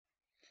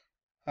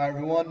Hi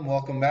everyone,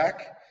 welcome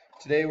back.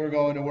 Today we're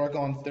going to work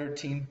on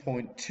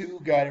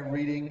 13.2 guided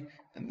reading,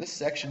 and this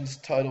section is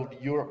titled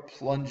Europe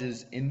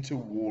Plunges into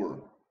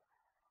War.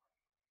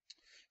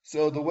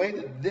 So the way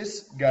that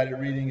this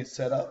guided reading is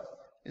set up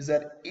is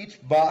that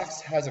each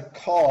box has a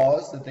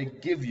cause that they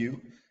give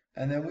you,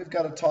 and then we've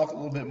got to talk a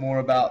little bit more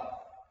about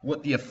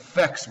what the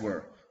effects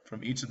were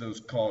from each of those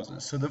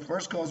causes. So the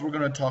first cause we're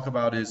going to talk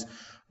about is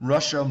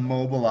Russia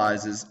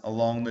mobilizes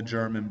along the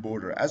German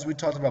border. As we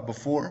talked about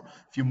before,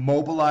 if you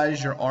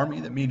mobilize your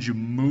army, that means you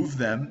move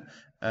them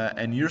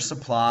and your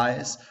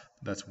supplies,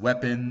 that's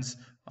weapons,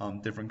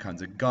 different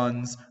kinds of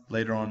guns.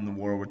 Later on in the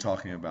war, we're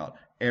talking about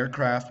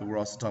aircraft, but we're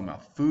also talking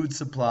about food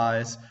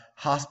supplies,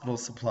 hospital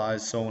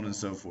supplies, so on and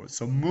so forth.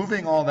 So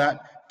moving all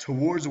that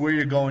towards where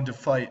you're going to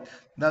fight,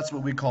 that's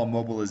what we call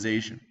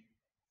mobilization.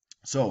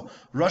 So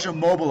Russia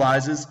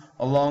mobilizes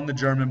along the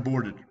German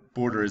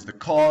border is the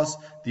cause.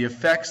 The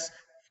effects,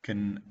 you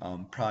can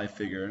probably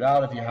figure it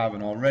out if you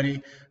haven't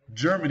already.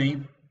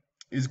 Germany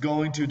is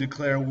going to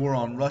declare war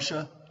on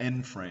Russia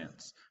and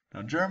France.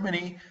 Now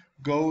Germany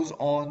goes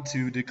on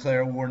to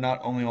declare war not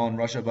only on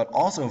Russia but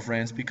also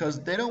France because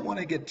they don't want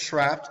to get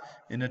trapped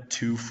in a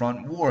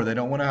two-front war. They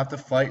don't want to have to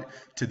fight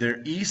to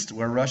their east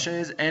where Russia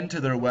is and to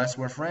their west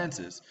where France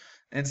is.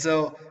 And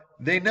so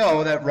they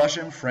know that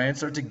Russia and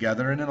France are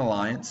together in an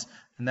alliance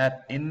and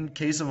that in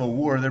case of a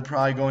war they're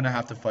probably going to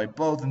have to fight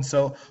both. And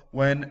so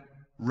when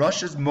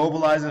Russia's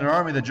mobilizing their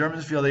army, the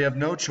Germans feel they have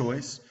no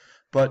choice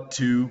but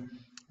to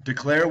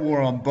declare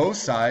war on both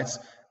sides,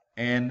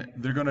 and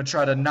they're going to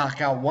try to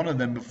knock out one of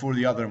them before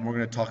the other, and we're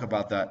going to talk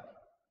about that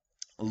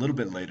a little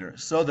bit later,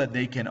 so that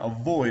they can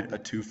avoid a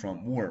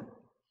two-front war.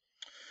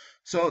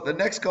 So the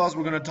next cause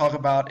we're going to talk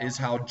about is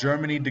how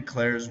Germany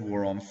declares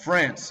war on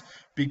France.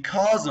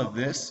 Because of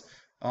this,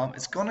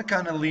 it's going to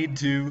kind of lead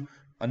to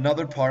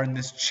another part in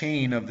this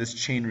chain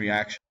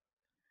reaction.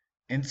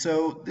 And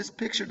so this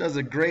picture does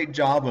a great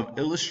job of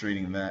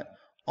illustrating that.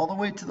 All the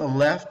way to the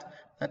left,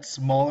 that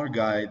smaller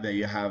guy that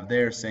you have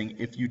there saying,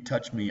 "If you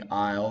touch me,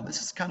 I'll."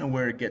 This is kind of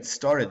where it gets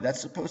started.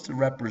 That's supposed to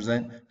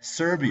represent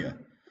Serbia.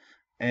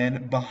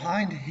 And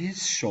behind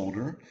his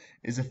shoulder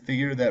is a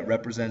figure that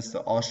represents the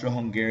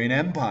Austro-Hungarian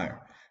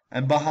Empire.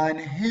 And behind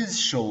his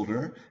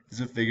shoulder is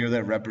a figure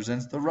that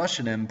represents the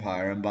Russian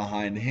Empire. And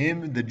behind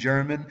him, the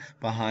German.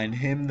 Behind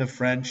him, the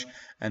French.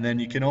 And then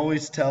you can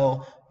always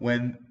tell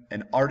when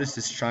an artist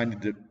is trying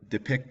to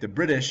depict the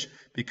British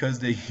because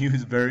they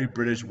use very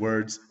British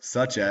words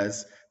such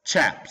as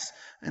chaps.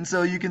 And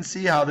so you can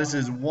see how this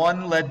is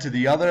one led to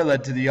the other,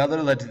 led to the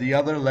other, led to the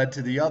other, led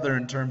to the other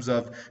in terms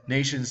of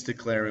nations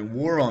declaring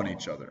war on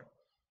each other.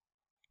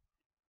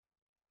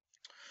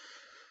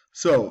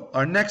 So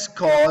our next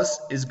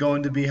cause is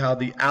going to be how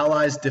the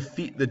Allies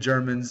defeat the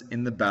Germans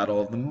in the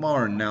Battle of the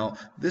Marne. Now,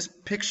 this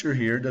picture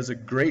here does a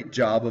great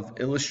job of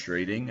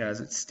illustrating, as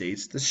it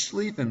states, the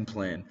Schlieffen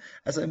Plan.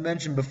 As I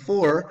mentioned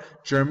before,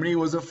 Germany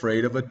was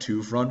afraid of a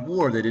two-front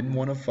war. They didn't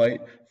want to fight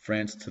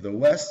France to the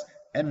west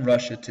and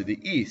Russia to the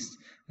east.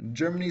 And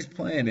Germany's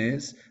plan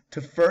is to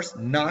first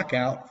knock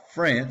out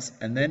France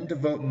and then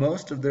devote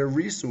most of their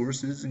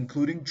resources,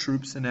 including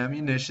troops and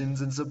ammunitions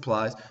and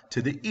supplies,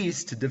 to the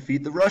east to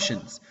defeat the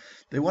Russians.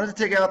 They wanted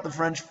to take out the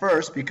French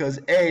first because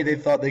A, they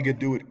thought they could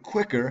do it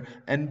quicker,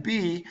 and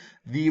B,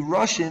 the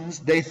Russians,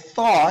 they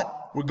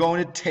thought, were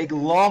going to take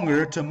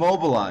longer to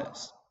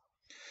mobilize.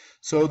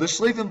 So the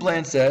Schlieffen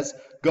Plan says,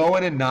 go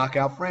in and knock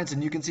out France.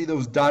 And you can see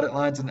those dotted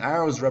lines and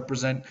arrows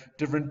represent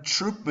different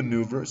troop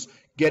maneuvers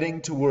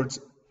getting towards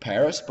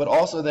Paris, but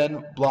also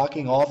then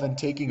blocking off and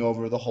taking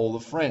over the whole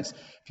of France.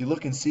 If you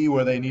look and see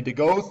where they need to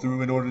go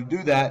through in order to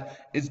do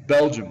that, it's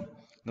Belgium.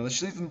 Now the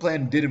Schlieffen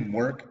Plan didn't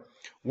work.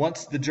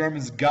 Once the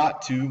Germans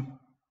got to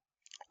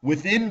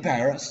within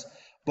Paris,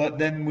 but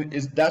then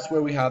that's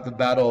where we have the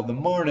Battle of the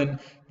Marne.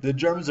 The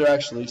Germans are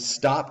actually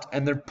stopped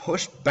and they're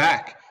pushed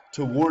back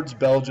towards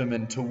Belgium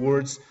and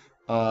towards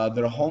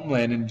their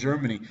homeland in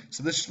Germany.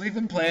 So the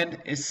Schlieffen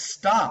Plan is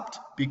stopped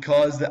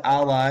because the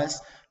Allies,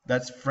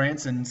 that's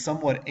France and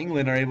somewhat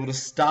England, are able to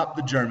stop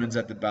the Germans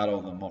at the Battle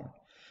of the Marne.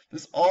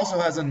 This also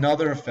has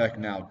another effect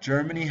now.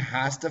 Germany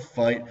has to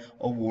fight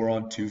a war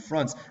on two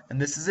fronts,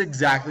 and this is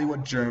exactly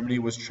what Germany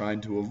was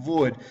trying to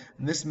avoid.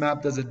 And this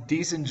map does a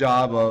decent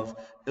job of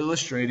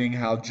illustrating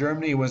how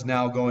Germany was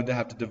now going to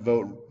have to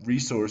devote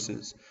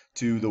resources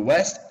to the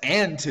west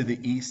and to the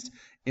east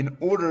in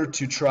order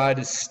to try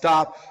to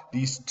stop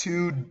these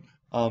two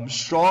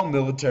strong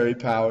military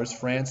powers,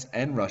 France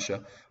and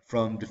Russia,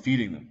 from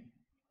defeating them.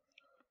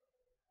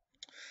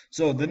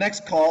 So the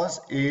next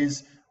cause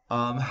is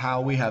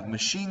how we have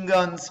machine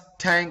guns,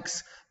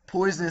 tanks,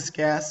 poisonous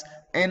gas,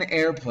 and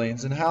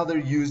airplanes, and how they're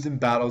used in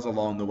battles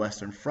along the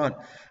Western Front.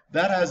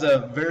 That has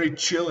a very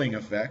chilling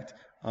effect.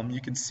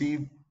 You can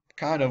see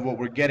kind of what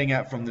we're getting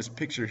at from this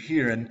picture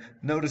here, and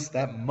notice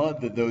that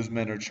mud that those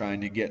men are trying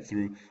to get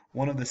through.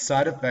 One of the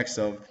side effects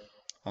of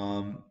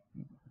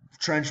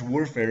trench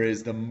warfare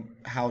is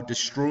how it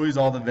destroys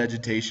all the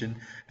vegetation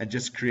and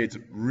just creates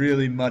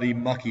really muddy,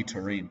 mucky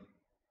terrain.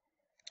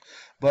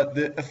 But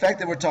the effect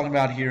that we're talking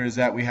about here is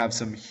that we have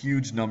some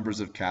huge numbers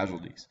of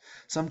casualties.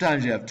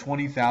 Sometimes you have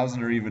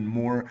 20,000 or even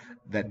more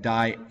that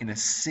die in a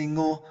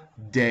single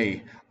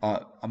day.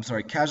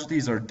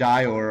 Casualties or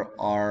die or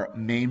are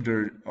maimed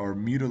or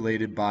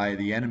mutilated by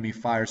the enemy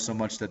fire so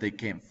much that they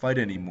can't fight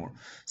anymore.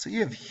 So you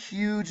have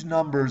huge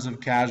numbers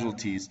of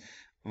casualties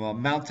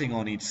mounting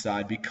on each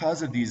side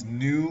because of these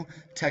new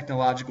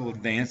technological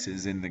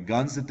advances in the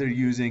guns that they're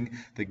using,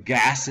 the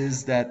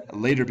gases that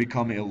later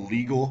become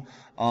illegal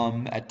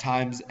at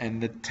times,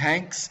 and the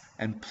tanks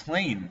and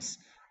planes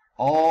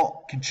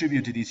all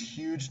contribute to these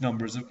huge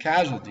numbers of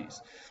casualties.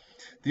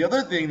 The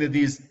other thing that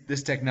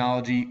this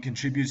technology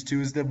contributes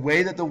to is the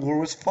way that the war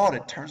was fought.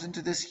 It turns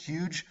into this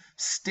huge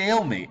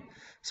stalemate.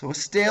 So a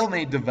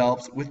stalemate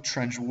develops with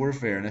trench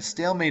warfare, and a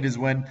stalemate is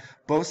when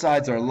both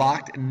sides are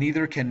locked and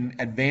neither can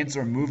advance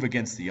or move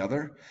against the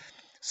other.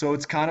 So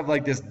it's kind of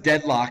like this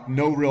deadlock,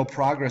 no real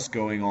progress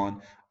going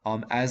on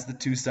as the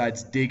two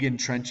sides dig in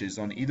trenches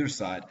on either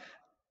side.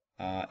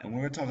 And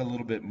we're going to talk a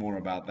little bit more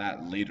about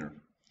that later.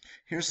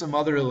 Here's some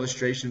other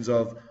illustrations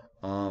of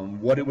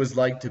what it was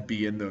like to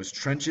be in those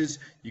trenches.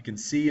 You can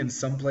see in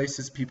some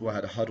places people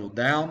had huddled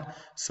down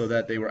so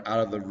that they were out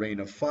of the rain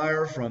of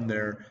fire from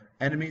their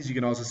enemies. You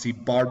can also see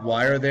barbed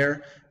wire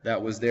there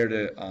that was there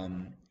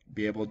to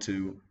be able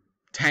to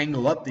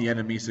tangle up the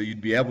enemy so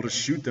you'd be able to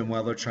shoot them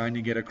while they're trying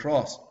to get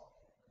across.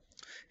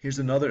 Here's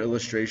another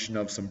illustration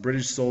of some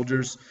British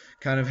soldiers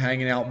kind of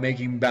hanging out,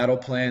 making battle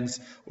plans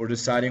or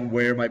deciding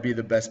where might be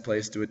the best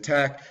place to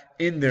attack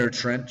in their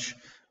trench.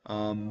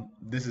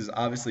 This is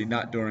obviously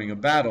not during a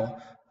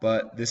battle,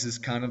 but this is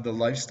kind of the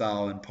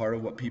lifestyle and part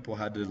of what people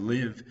had to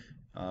live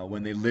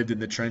when they lived in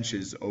the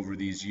trenches over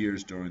these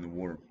years during the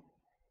war.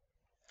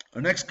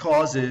 Our next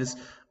cause is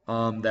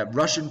that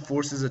Russian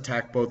forces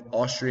attacked both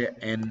Austria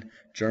and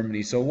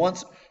Germany. So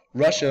once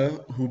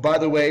Russia, who by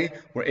the way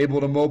were able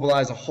to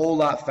mobilize a whole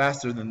lot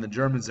faster than the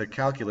Germans had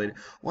calculated,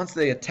 once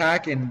they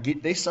attack and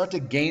they start to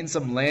gain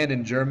some land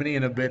in Germany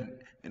and a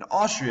bit in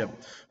Austria,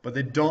 but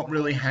they don't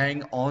really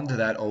hang on to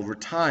that over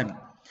time.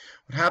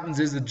 What happens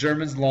is the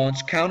Germans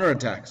launch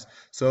counterattacks.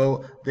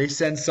 So they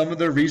send some of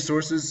their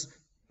resources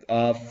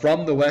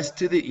from the west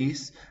to the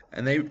east,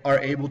 and they are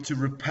able to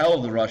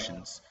repel the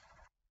Russians.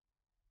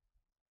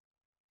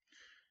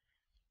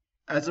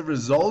 As a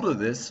result of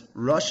this,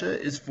 Russia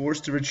is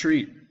forced to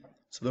retreat.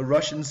 So the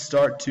Russians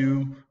start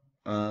to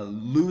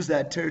lose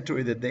that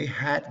territory that they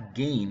had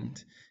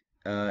gained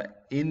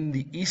in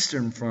the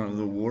eastern front of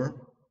the war.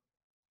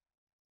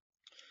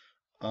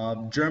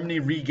 Germany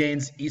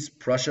regains East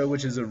Prussia,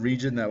 which is a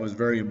region that was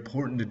very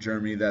important to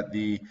Germany that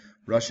the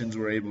Russians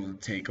were able to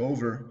take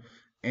over.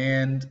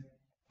 And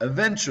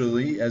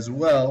eventually, as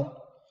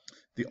well,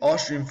 the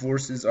Austrian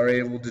forces are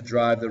able to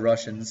drive the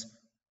Russians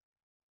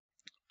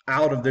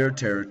out of their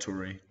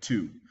territory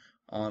too.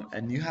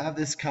 And you have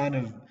this kind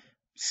of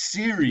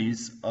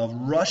series of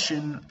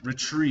Russian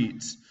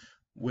retreats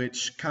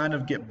which kind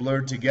of get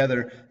blurred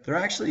together. They're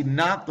actually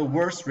not the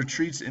worst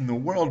retreats in the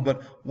world,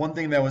 but one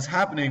thing that was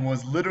happening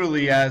was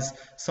literally as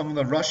some of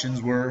the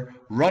Russians were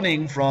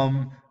running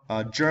from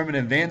German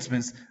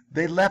advancements,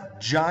 they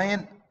left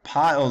giant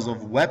piles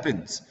of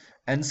weapons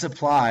and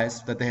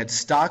supplies that they had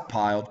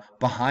stockpiled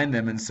behind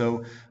them. And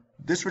so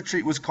this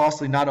retreat was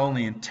costly not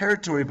only in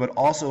territory, but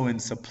also in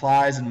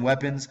supplies and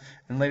weapons,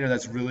 and later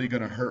that's really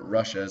going to hurt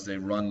Russia as they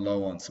run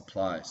low on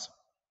supplies.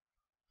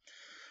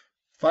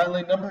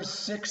 Finally, number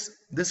 6,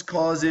 this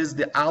cause is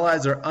the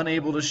Allies are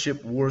unable to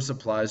ship war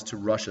supplies to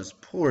Russia's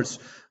ports.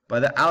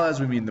 By the Allies,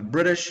 we mean the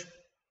British,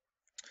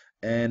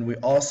 and we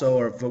also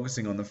are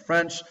focusing on the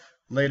French.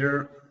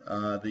 Later,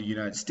 the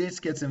United States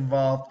gets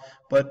involved,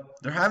 but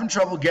they're having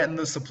trouble getting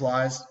the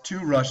supplies to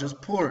Russia's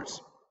ports.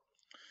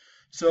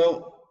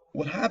 So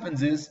what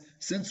happens is,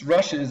 since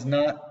Russia is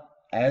not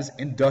as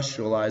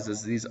industrialized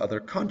as these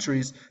other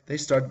countries, they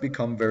start to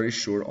become very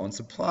short on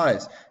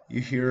supplies.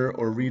 You hear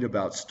or read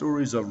about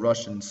stories of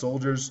Russian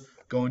soldiers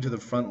going to the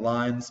front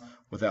lines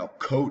without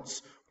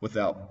coats,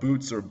 without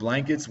boots or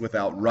blankets,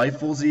 without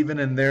rifles even,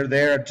 and they're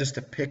there just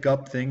to pick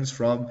up things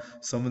from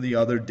some of the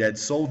other dead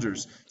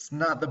soldiers. It's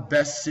not the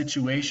best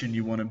situation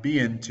you want to be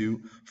in to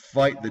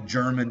fight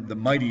the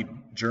mighty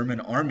German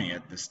army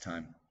at this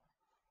time.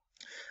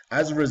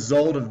 As a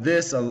result of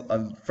this,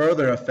 a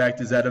further effect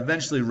is that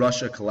eventually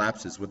Russia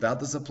collapses without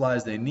the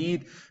supplies they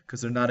need because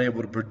they're not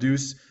able to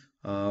produce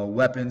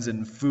weapons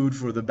and food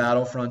for the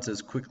battlefronts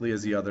as quickly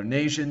as the other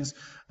nations.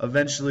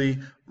 Eventually,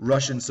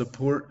 Russian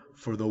support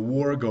for the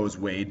war goes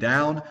way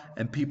down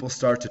and people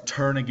start to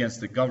turn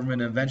against the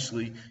government.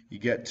 Eventually, you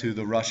get to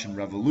the Russian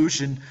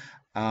Revolution.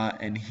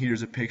 And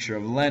here's a picture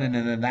of Lenin,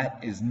 and then that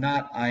is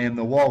not I Am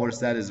the Walrus,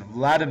 that is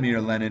Vladimir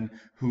Lenin,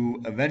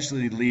 who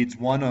eventually leads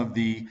one of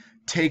the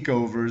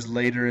takeovers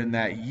later in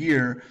that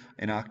year,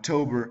 in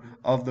October,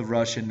 of the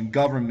Russian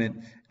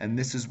government, and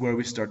this is where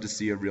we start to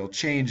see a real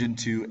change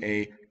into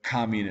a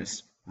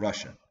communist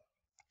Russia.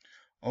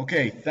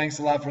 Okay, thanks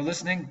a lot for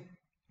listening.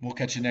 We'll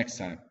catch you next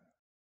time.